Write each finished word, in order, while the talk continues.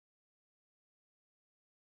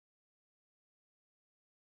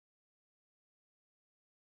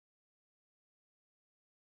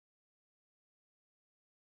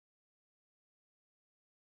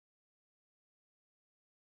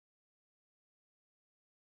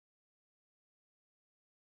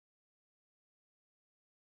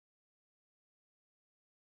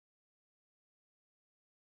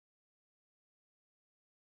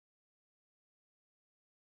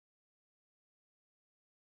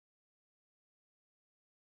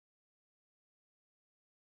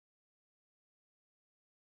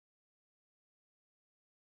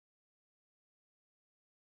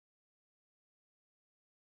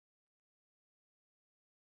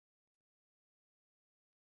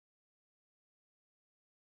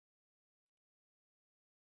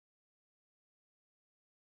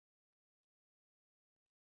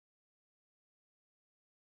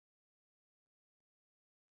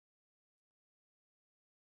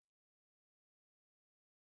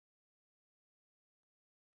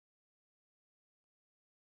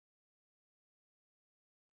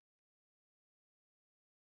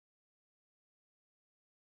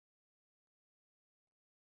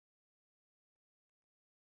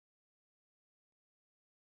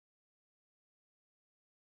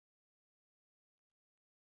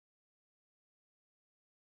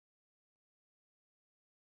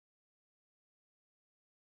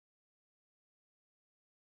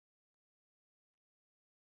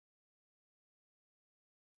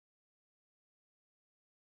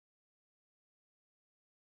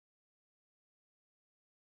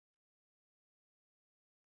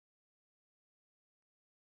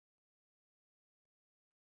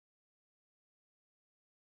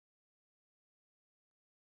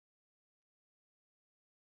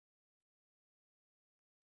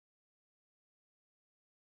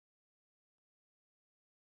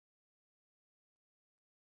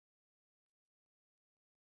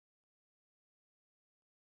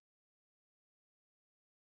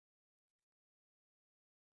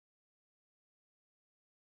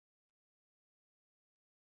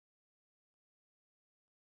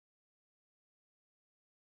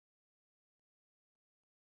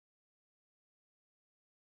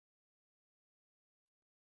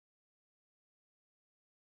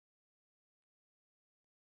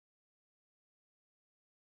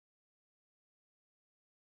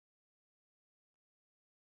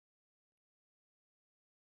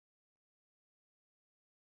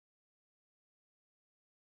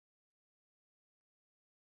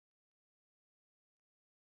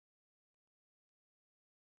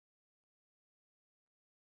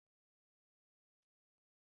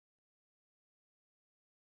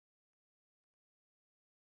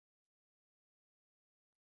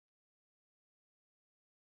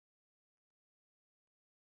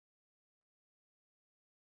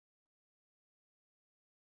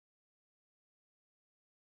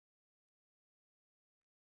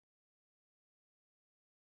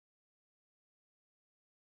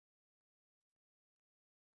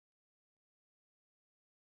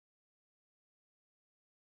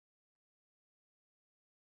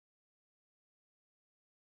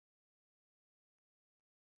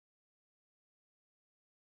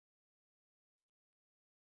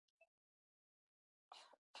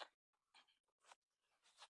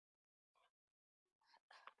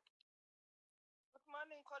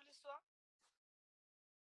morning, Koliswa.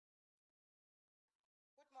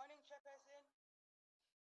 Good morning, Chairperson.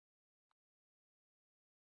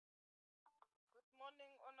 Good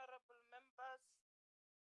morning, honorable members.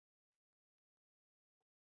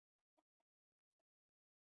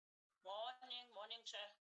 Morning,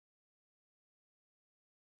 Chair.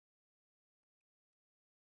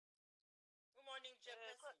 Good morning,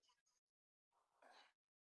 Chairperson.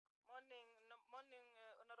 Morning,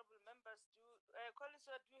 honorable members.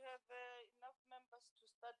 Koliswa, do you have enough members to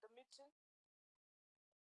start the meeting?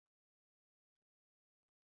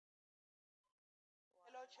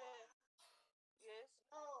 Hello, Chair. Yes.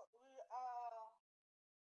 No, we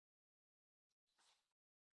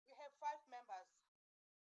have 5 members,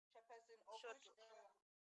 Chairperson, of which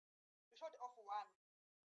we short of 1.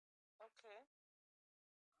 Okay.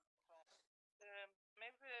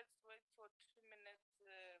 Maybe let's wait for 2 minutes.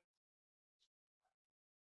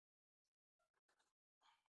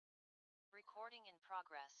 Recording in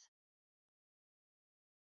progress.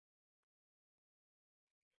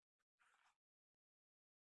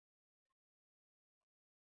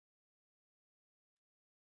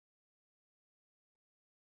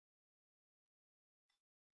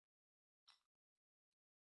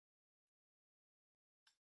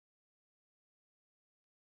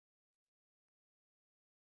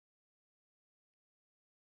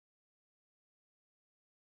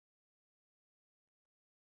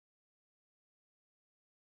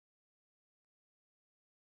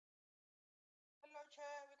 Hello,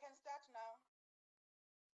 Chair. We can start now.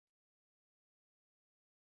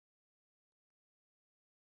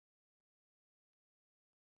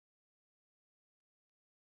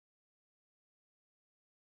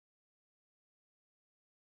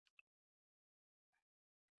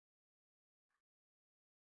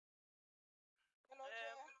 Hello,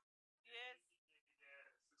 Chair. Yes.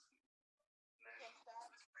 We can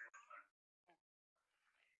start.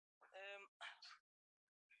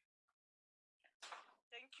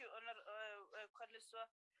 Thank you, Koliswa.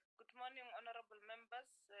 Good morning, honorable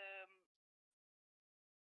members.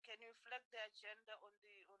 Can you flag the agenda on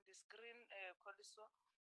the screen, Koliswa?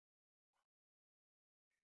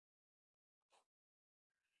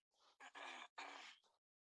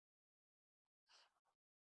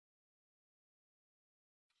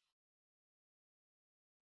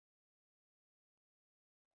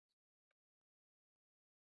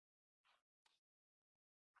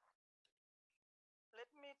 Let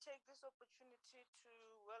me take this opportunity to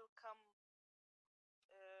welcome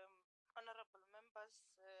honorable members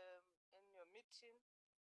in your meeting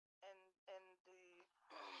and the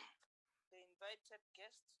the invited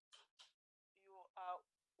guests. You are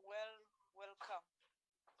welcome.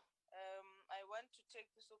 I want to take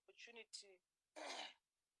this opportunity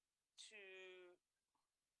to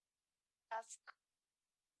ask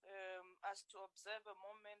us to observe a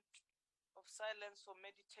moment of silence for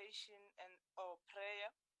meditation and or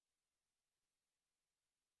prayer.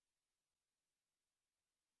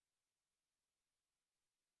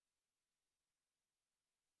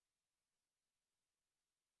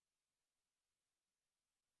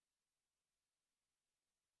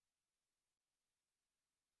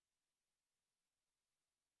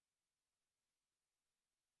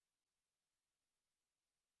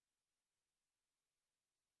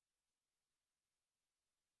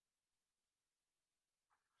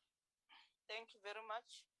 Thank you very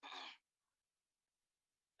much.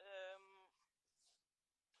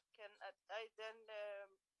 Can I then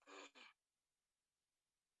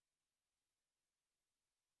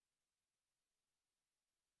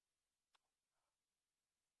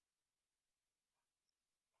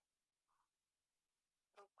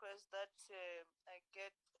request that I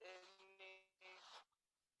get any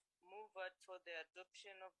mover for the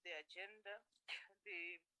adoption of the agenda?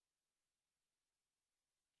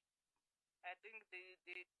 I think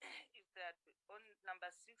if that on number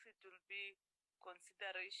 6 it will be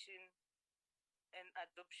consideration and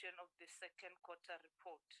adoption of the second quarter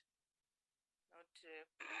report. Not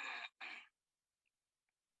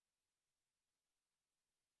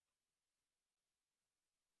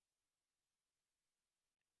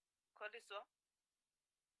Koliswa?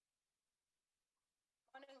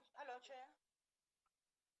 Morning. Hello, Chair.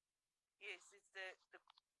 Yes, it's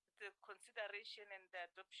the consideration and the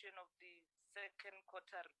adoption of the second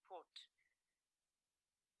quarter report.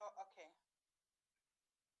 Oh, okay.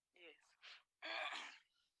 Yes.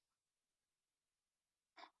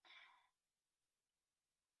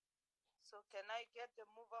 So can I get the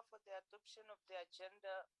mover for the adoption of the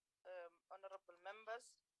agenda, honorable members?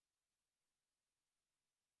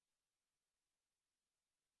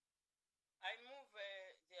 I move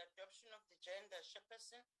the adoption of the agenda,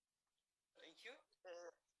 Chairperson. Thank you.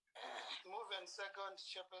 Move and second,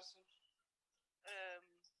 Chairperson.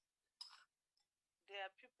 There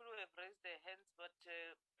are people who have raised their hands, but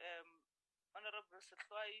Honorable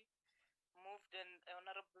Setlwai moved and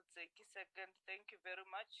Honorable Zeki second. Thank you very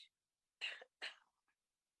much.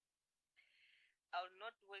 I'll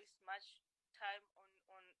not waste much time on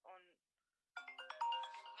Maria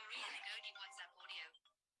Nagodi WhatsApp audio.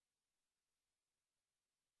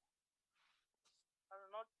 I'll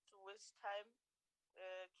not waste time.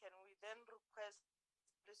 Can we then request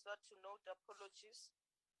please not to note apologies?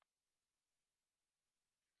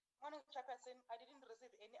 Morning, Chairperson. I didn't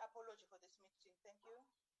receive any apology for this meeting. Thank you.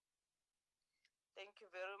 Thank you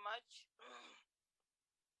very much.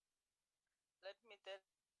 Let me then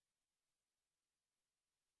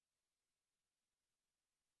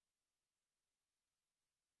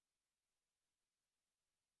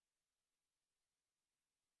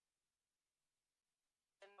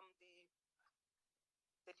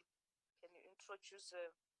can you introduce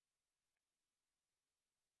the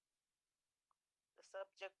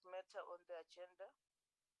subject matter on the agenda?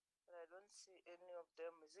 But I don't see any of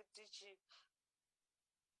them. Is it DG?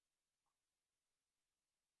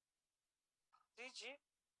 DG?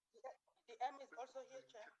 DM is also here,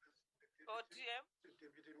 Chair. Or DM? The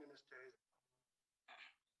Deputy Minister is.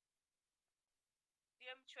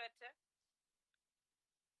 DM Chwete?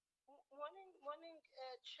 Morning,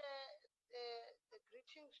 Chair.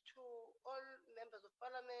 Greetings to all members of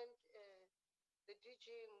Parliament, the DG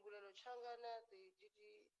Mbulelo Changana, the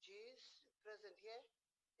DDGs present here,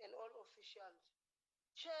 and all officials.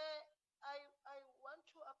 Chair, I want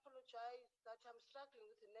to apologize that I'm struggling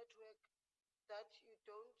with the network, that you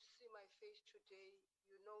don't see my face today.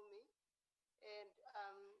 You know me. And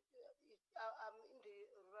I'm in the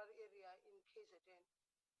rural area in KZN.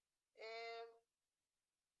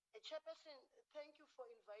 Chairperson, thank you for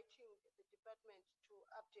inviting the department to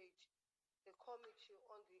update the committee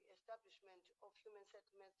on the establishment of Human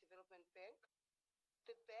Settlements Development Bank.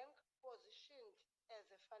 The bank, positioned as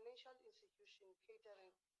a financial institution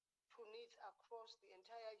catering to needs across the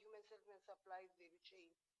entire human settlement supply value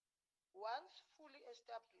chain. Once fully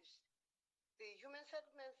established, the Human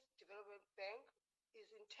Settlements Development Bank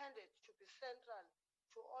is intended to be central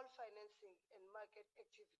to all financing and market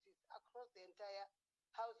activities across the entire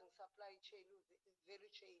housing supply chain,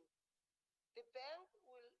 value chain. The bank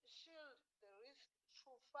will shield the risk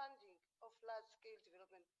through funding of large-scale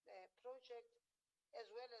development projects,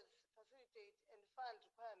 as well as facilitate and fund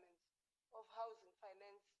requirements of housing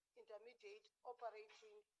finance intermediate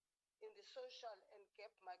operating in the social and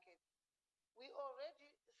gap market. We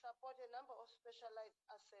already support a number of specialized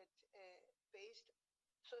asset-based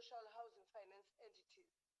social housing finance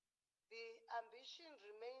entities. The ambition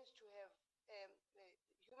remains to have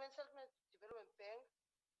Human Settlement Development Bank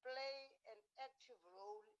play an active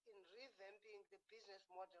role in revamping the business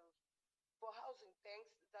models for housing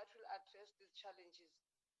banks that will address these challenges.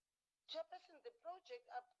 Chairperson, the project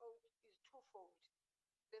approach is twofold.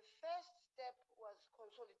 The first step was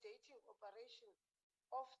consolidating operations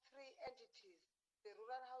of three entities, the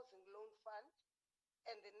Rural Housing Loan Fund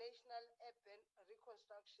and the National Urban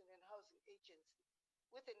Reconstruction and Housing Agency,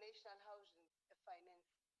 with the National Housing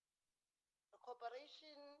Finance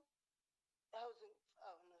Corporation, Housing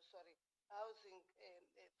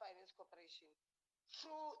Finance Corporation,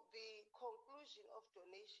 through the conclusion of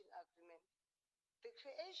donation agreement. The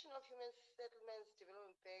creation of Human Settlements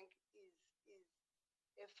Development Bank is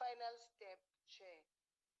a final step, Chair.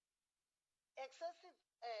 Excessive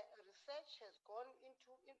research has gone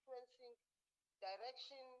into influencing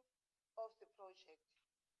direction of the project.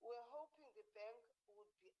 We're hoping the bank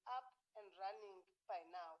would be up and running by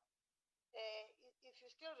now. If you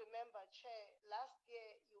still remember, Chair, last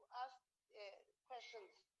year you asked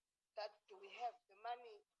questions that do we have the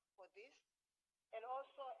money for this? And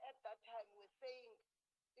also at that time we're saying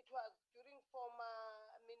it was during former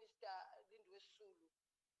Minister Lindwe Sulu.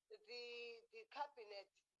 The cabinet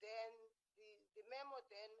then, the memo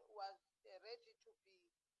then was ready to be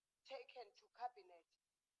taken to cabinet.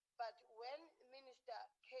 But when Minister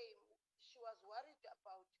came, she was worried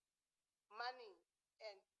about money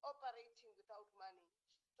and operating without money.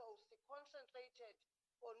 So she concentrated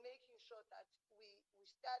on making sure that we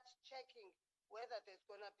start checking whether there's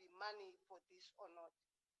going to be money for this or not.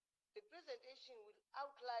 The presentation will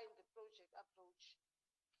outline the project approach,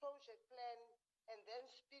 project plan, and then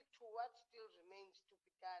speak to what still remains to be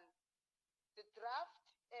done. The draft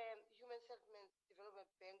Human Settlements Development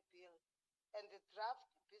Bank bill and the draft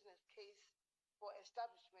business case for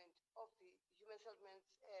establishment of the Human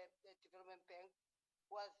Settlements Development Bank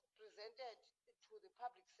was presented to to the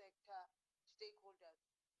public sector stakeholders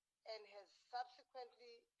and has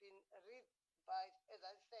subsequently been revised. As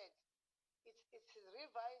I said, it's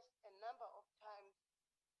revised a number of times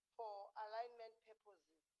for alignment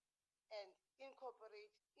purposes and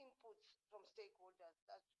incorporate inputs from stakeholders.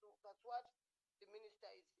 That's what the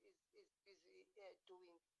minister is busy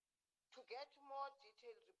doing. To get more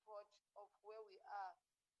detailed report of where we are,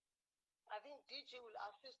 I think DG will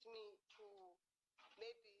assist me to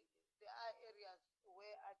maybe there are areas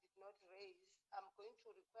where I did not raise. I'm going to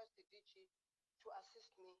request the DG to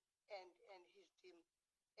assist me and his team.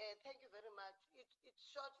 Thank you very much. It's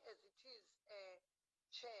short as it is,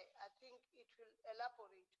 Chair. I think it will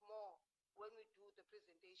elaborate more when we do the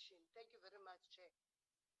presentation. Thank you very much, Chair.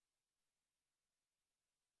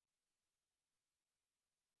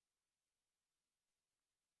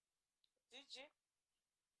 DG?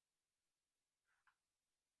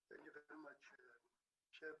 Thank you very much,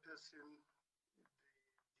 Chairperson.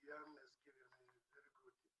 The DiAN has given a very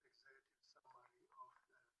good executive summary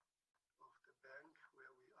of the bank,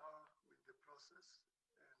 where we are with the process,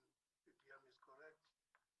 and the DiAN is correct.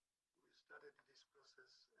 We started this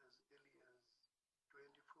process as early as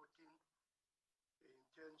 2014. The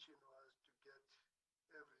intention was to get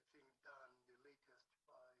everything done the latest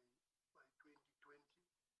by 2020.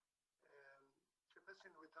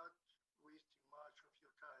 Chairperson, without wasting much of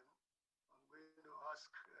your time, I'm going to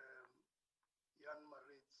ask Jan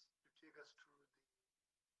Maritz to take us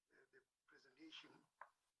through the presentation.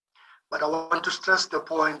 But I want to stress the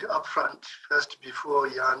point up front first before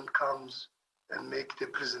Jan comes and make the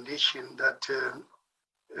presentation that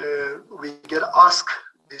we get asked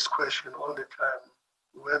this question all the time,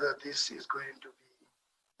 whether this is going to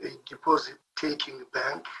be a deposit-taking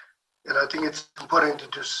bank. And I think it's important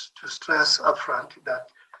to stress upfront that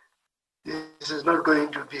this is not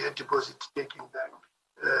going to be a deposit-taking bank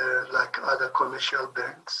like other commercial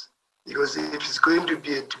banks, because if it's going to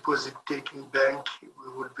be a deposit-taking bank,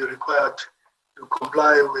 we would be required to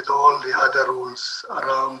comply with all the other rules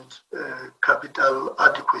around capital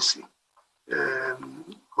adequacy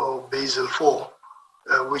or Basel IV,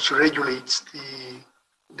 which regulates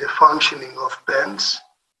the functioning of banks.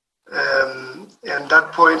 And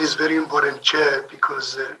that point is very important, Chair,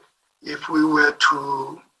 because if we were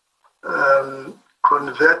to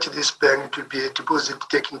convert this bank to be a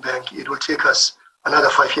deposit-taking bank, it will take us another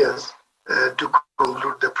 5 years to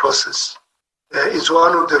conclude the process. It's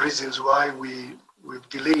one of the reasons why we've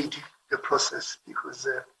delayed the process, because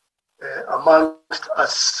amongst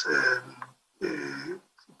us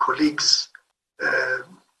colleagues,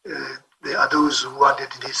 there are those who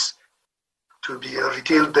wanted this to be a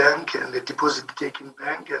retail bank and a deposit-taking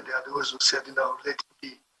bank, and there are those who said, no, let it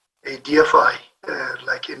be a DFI,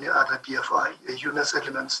 like any other DFI, a Human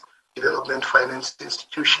Settlements Development Finance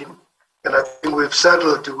Institution. And I think we've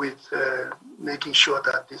settled with making sure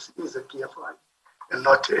that this is a DFI and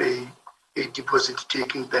not a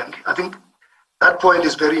deposit-taking bank. I think that point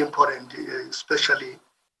is very important, especially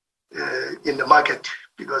in the market,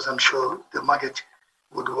 because I'm sure the market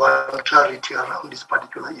would want clarity around this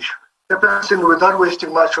particular issue. The person, without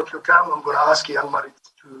wasting much of your time, I'm going to ask Jan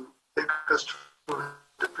Maritz to take us through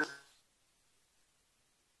the presentation.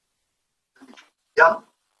 Jan?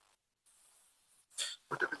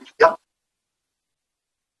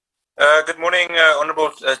 Good morning, Honourable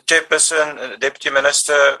Chairperson, Deputy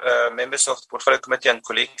Minister, members of the Portfolio Committee and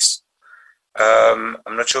colleagues. I'm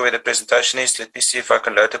not sure where the presentation is. Let me see if I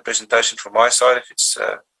can load the presentation from my side, if it's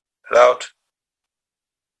allowed.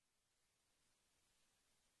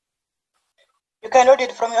 You can load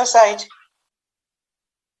it from your side.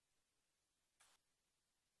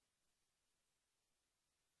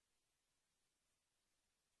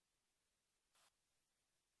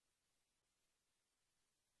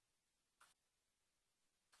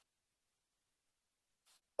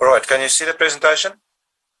 All right, can you see the presentation?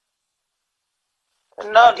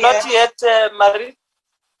 No, not yet, Marie.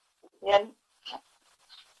 Jan.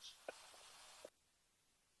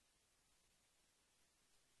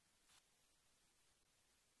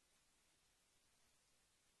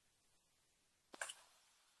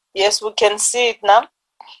 Yes, we can see it now.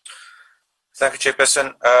 Thank you,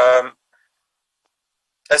 Chairperson.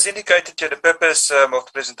 As indicated, the purpose of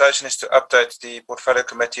the presentation is to update the Portfolio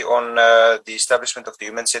Committee on the establishment of the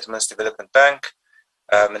Human Settlements Development Bank.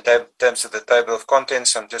 In terms of the table of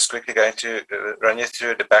contents, I'm just quickly going to run you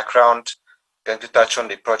through the background, going to touch on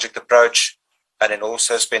the project approach, and then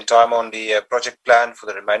also spend time on the project plan for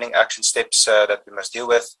the remaining action steps that we must deal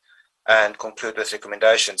with, and conclude with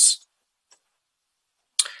recommendations.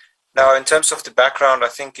 Now, in terms of the background, I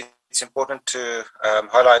think it's important to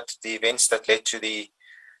highlight the events that led to the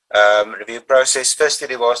review process. Firstly,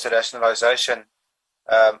 there was the rationalization.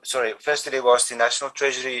 Firstly, there was the National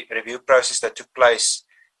Treasury review process that took place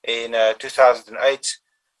in 2008.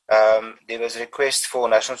 There was a request for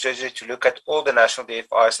National Treasury to look at all the national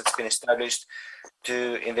DFIs that's been established,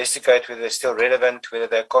 to investigate whether they're still relevant, whether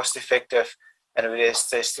they're cost effective, and whether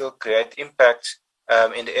they still create impact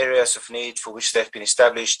in the areas of need for which they've been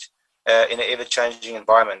established in an ever-changing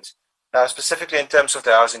environment. Now, specifically in terms of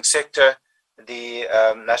the housing sector, the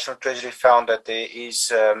National Treasury found that there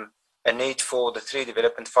is a need for the 3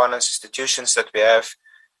 development finance institutions that we have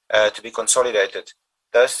to be consolidated.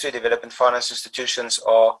 Those 3 development finance institutions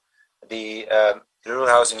are the Rural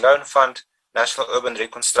Housing Loan Fund, National Urban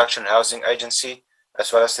Reconstruction Housing Agency,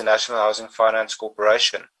 as well as the National Housing Finance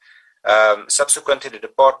Corporation. Subsequently, the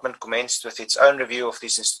department commenced with its own review of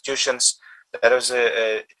these institutions. That was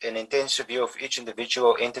an intense review of each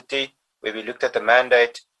individual entity, where we looked at the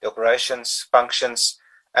mandate, the operations, functions,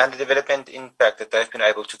 and the development impact that they've been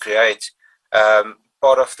able to create.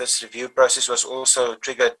 Part of this review process was also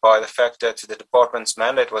triggered by the fact that the department's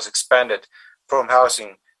mandate was expanded from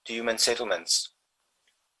housing to human settlements.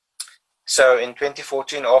 So in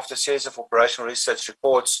 2014, after a series of operational research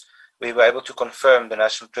reports, we were able to confirm the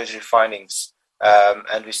National Treasury findings,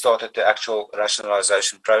 and we started the actual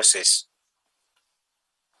rationalization process.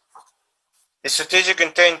 The strategic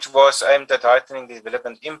intent was aimed at heightening the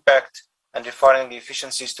development impact and refining the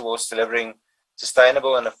efficiencies towards delivering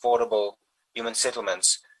sustainable and affordable human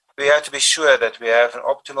settlements. We have to be sure that we have an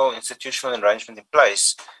optimal institutional arrangement in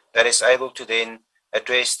place that is able to then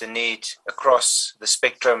address the need across the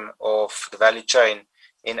spectrum of the value chain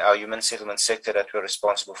in our human settlement sector that we're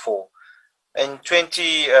responsible for. In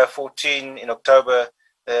 2014, in October,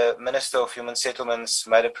 the Minister of Human Settlements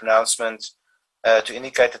made a pronouncement to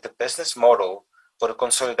indicate that the business model for the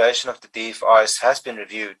consolidation of the DFIs has been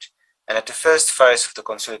reviewed and that the first phase of the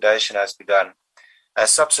consolidation has begun.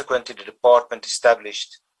 Subsequently, the department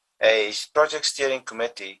established a project steering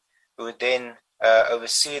committee who would then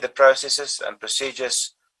oversee the processes and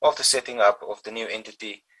procedures of the setting up of the new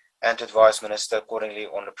entity and advise Minister accordingly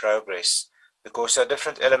on the progress. Because there are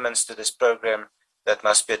different elements to this program that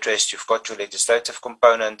must be addressed. You've got your legislative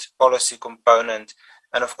component, policy component,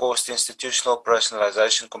 and of course the institutional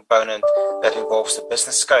personalization component that involves the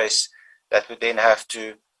business case that would then have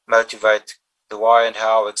to motivate the why and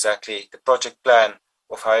how exactly, the project plan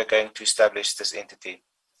of how you're going to establish this entity.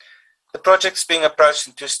 The project's being approached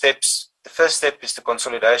in 2 steps. The first step is the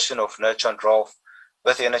consolidation of Nurture and Rolf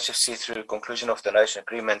with the NHFC through conclusion of donation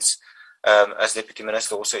agreements, as Deputy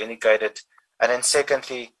Minister also indicated. And then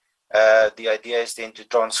secondly, the idea is then to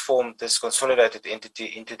transform this consolidated entity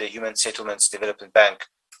into the Human Settlements Development Bank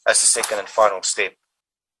as the second and final step.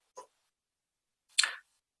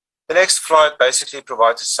 The next slide basically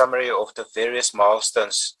provides a summary of the various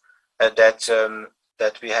milestones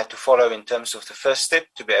that we had to follow in terms of the first step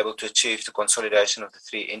to be able to achieve the consolidation of the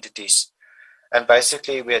 3 entities. And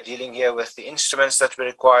basically, we are dealing here with the instruments that were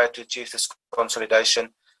required to achieve this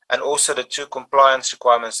consolidation, and also the 2 compliance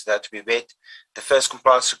requirements that had to be met. The first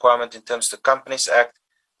compliance requirement in terms of the Companies Act,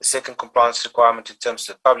 the second compliance requirement in terms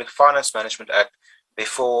of the Public Finance Management Act,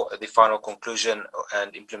 before the final conclusion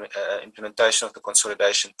and implementation of the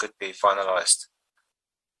consolidation could be finalized.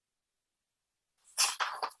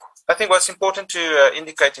 I think what's important to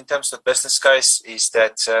indicate in terms of business case is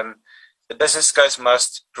that the business case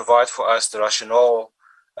must provide for us the rationale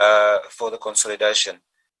for the consolidation.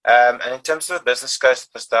 And in terms of the business case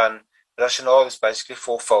that was done, the rationale is basically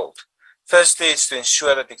 4-fold. Firstly, it's to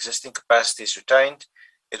ensure that existing capacity is retained.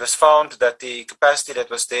 It was found that the capacity that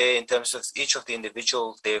was there in terms of each of the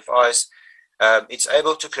individual DFIs, it's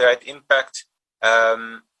able to create impact,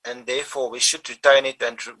 and therefore we should retain it,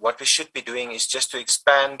 and what we should be doing is just to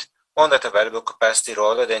expand on that available capacity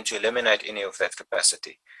rather than to eliminate any of that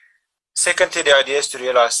capacity. Secondly, the idea is to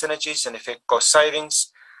realize synergies and effect cost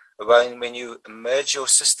savings. When you merge your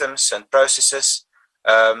systems and processes,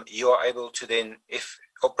 you are able to then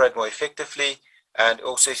operate more effectively. And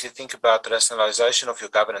also, if you think about the rationalization of your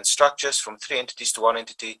governance structures from 3 entities to 1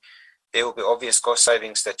 entity, there will be obvious cost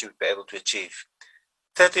savings that you'll be able to achieve.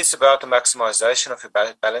 Thirdly, it's about the maximization of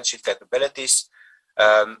your balance sheet capabilities.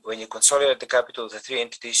 When you consolidate the capital of the 3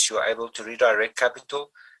 entities, you are able to redirect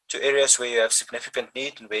capital to areas where you have significant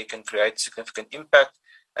need and where you can create significant impact,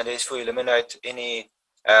 and therefore eliminate any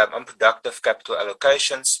unproductive capital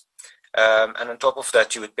allocations. And on top of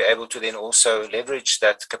that, you would be able to then also leverage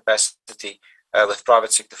that capacity with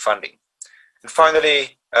private sector funding. And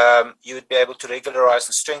finally, you would be able to regularize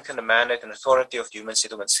and strengthen the mandate and authority of the Human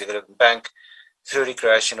Settlements Development Bank through the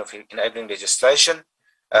creation of enabling legislation,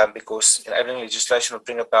 because enabling legislation will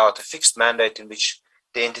bring about a fixed mandate in which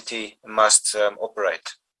the entity must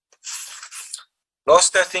operate.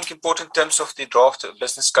 Last, I think important in terms of the draft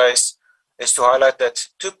business case is to highlight that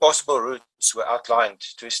two possible routes were outlined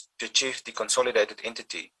to achieve the consolidated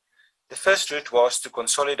entity. The first route was to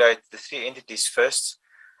consolidate the three entities first,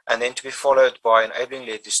 and then to be followed by enabling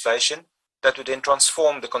legislation that would then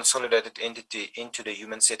transform the consolidated entity into the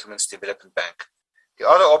Human Settlements Development Bank. The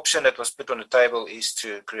other option that was put on the table is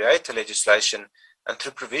to create a legislation and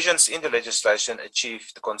through provisions in the legislation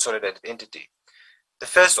achieve the consolidated entity. The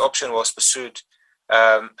first option was pursued,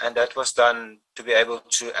 and that was done to be able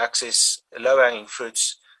to access low-hanging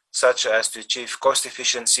fruits such as to achieve cost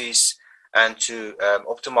efficiencies and to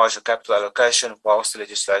optimize your capital allocation whilst the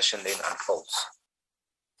legislation then unfolds.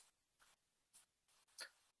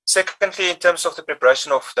 Secondly, in terms of the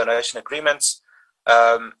preparation of donation agreements,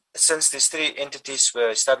 since these three entities were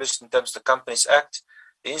established in terms of the Companies Act,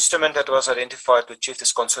 the instrument that was identified to achieve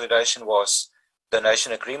this consolidation was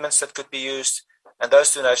donation agreements that could be used, and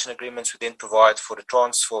those donation agreements would then provide for the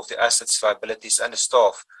transfer of the assets, liabilities, and the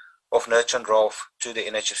staff of Nurture and Rolf to the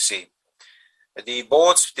NHFC. The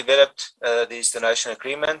boards developed these donation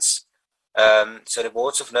agreements. So the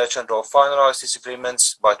boards of Nurture and Rolf finalized these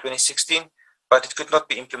agreements by 2016, but it could not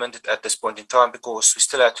be implemented at this point in time because we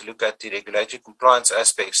still had to look at the regulatory compliance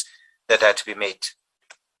aspects that had to be met.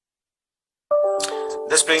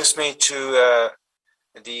 This brings me to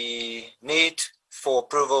the need for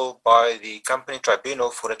approval by the company tribunal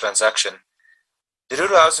for the transaction. The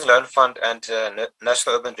Rural Housing Loan Fund and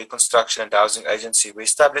National Urban Reconstruction and Housing Agency were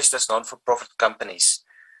established as non-for-profit companies.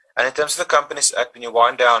 And in terms of the Companies Act, when you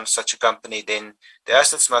wind down such a company, then the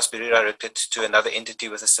assets must be redirected to another entity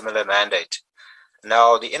with a similar mandate.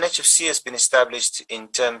 Now, the NHFC has been established in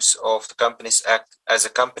terms of the Companies Act as a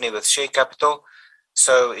company with share capital.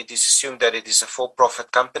 So it is assumed that it is a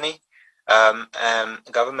for-profit company.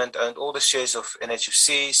 Government owned all the shares of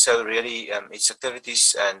NHFC, so really its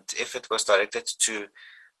activities and effort was directed to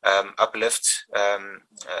uplift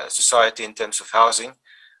society in terms of housing.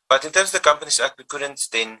 But in terms of the Companies Act, we couldn't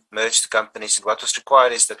then merge the companies, and what was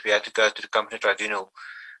required is that we had to go to the company tribunal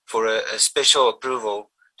for a special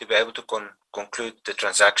approval to be able to conclude the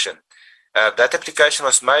transaction. That application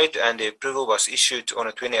was made and the approval was issued on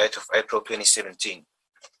the 28th of April 2017.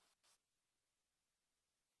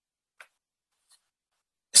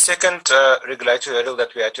 The second regulatory hurdle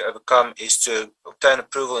that we had to overcome is to obtain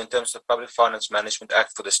approval in terms of the Public Finance Management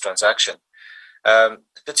Act for this transaction.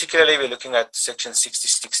 Particularly, we're looking at Section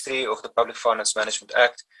 66.3 of the Public Finance Management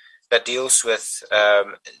Act that deals with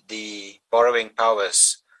the borrowing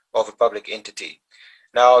powers of a public entity.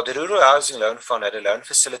 Now, the Rural Housing Loan Fund had a loan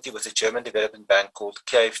facility with a German development bank called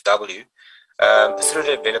KfW through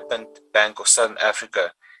the Development Bank of Southern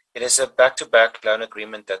Africa. It is a back-to-back loan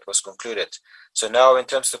agreement that was concluded. So now, in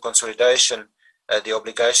terms of the consolidation, the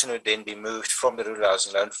obligation would then be moved from the Rural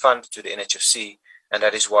Housing Loan Fund to the NHFC, and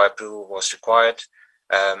that is why approval was required.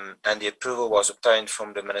 And the approval was obtained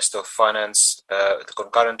from the Minister of Finance, the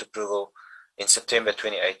concurrent approval in September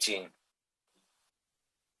 2018.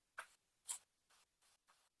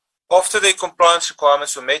 After the compliance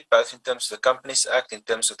requirements were met, both in terms of the Companies Act, in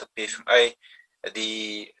terms of the PFMA,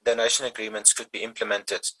 the donation agreements could be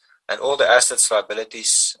implemented, and all the assets,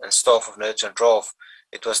 liabilities, and staff of Nurture and Rolf,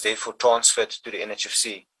 it was therefore transferred to the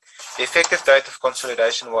NHFC. The effective date of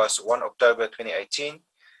consolidation was 1 October 2018,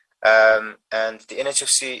 and the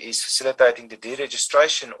NHFC is facilitating the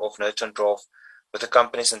deregistration of Nurture and Rolf with the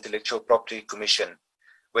Companies Intellectual Property Commission,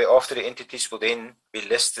 whereafter the entities will then be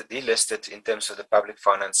delisted in terms of the Public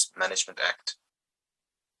Finance Management Act.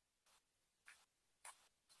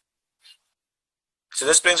 So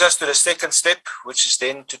this brings us to the second step, which is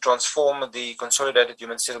then to transform the consolidated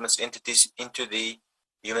human settlements entities into the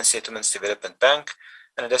Human Settlements Development Bank.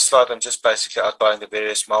 And in this slide, I'm just basically outlining the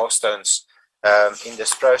various milestones in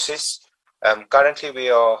this process. Currently, we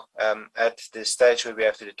are at the stage where we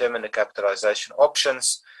have to determine the capitalization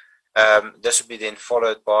options. This will be then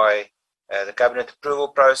followed by the cabinet approval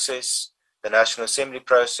process, the National Assembly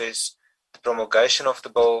process, the promulgation of the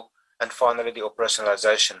bill, and finally the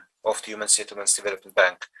operationalization of the Human Settlements Development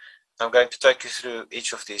Bank. I'm going to take you through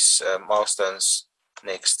each of these milestones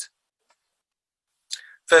next.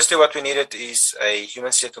 Firstly, what we needed is a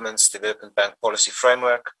Human Settlements Development Bank policy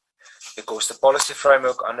framework, because the policy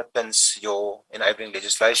framework underpins your enabling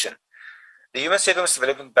legislation. The Human Settlements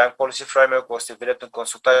Development Bank policy framework was developed in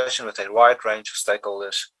consultation with a wide range of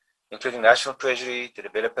stakeholders, including National Treasury, the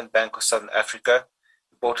Development Bank of Southern Africa,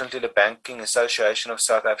 importantly the Banking Association of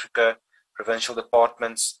South Africa, provincial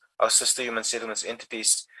departments, our sister human settlements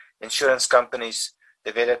entities, insurance companies,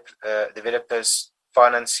 developers,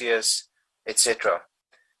 financiers, etc.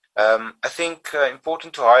 I think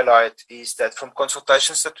important to highlight is that from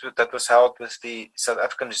consultations that was held with the South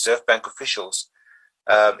African Reserve Bank officials,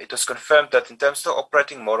 it was confirmed that in terms of the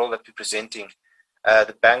operating model that we're presenting,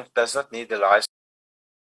 the bank does not need the license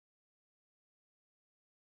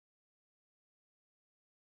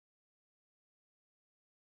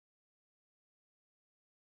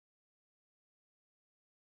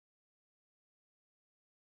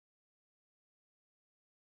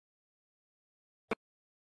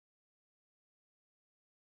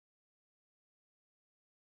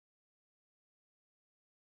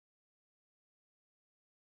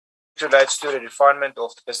relates to the refinement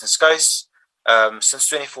of the business case. Since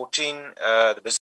 2014, the business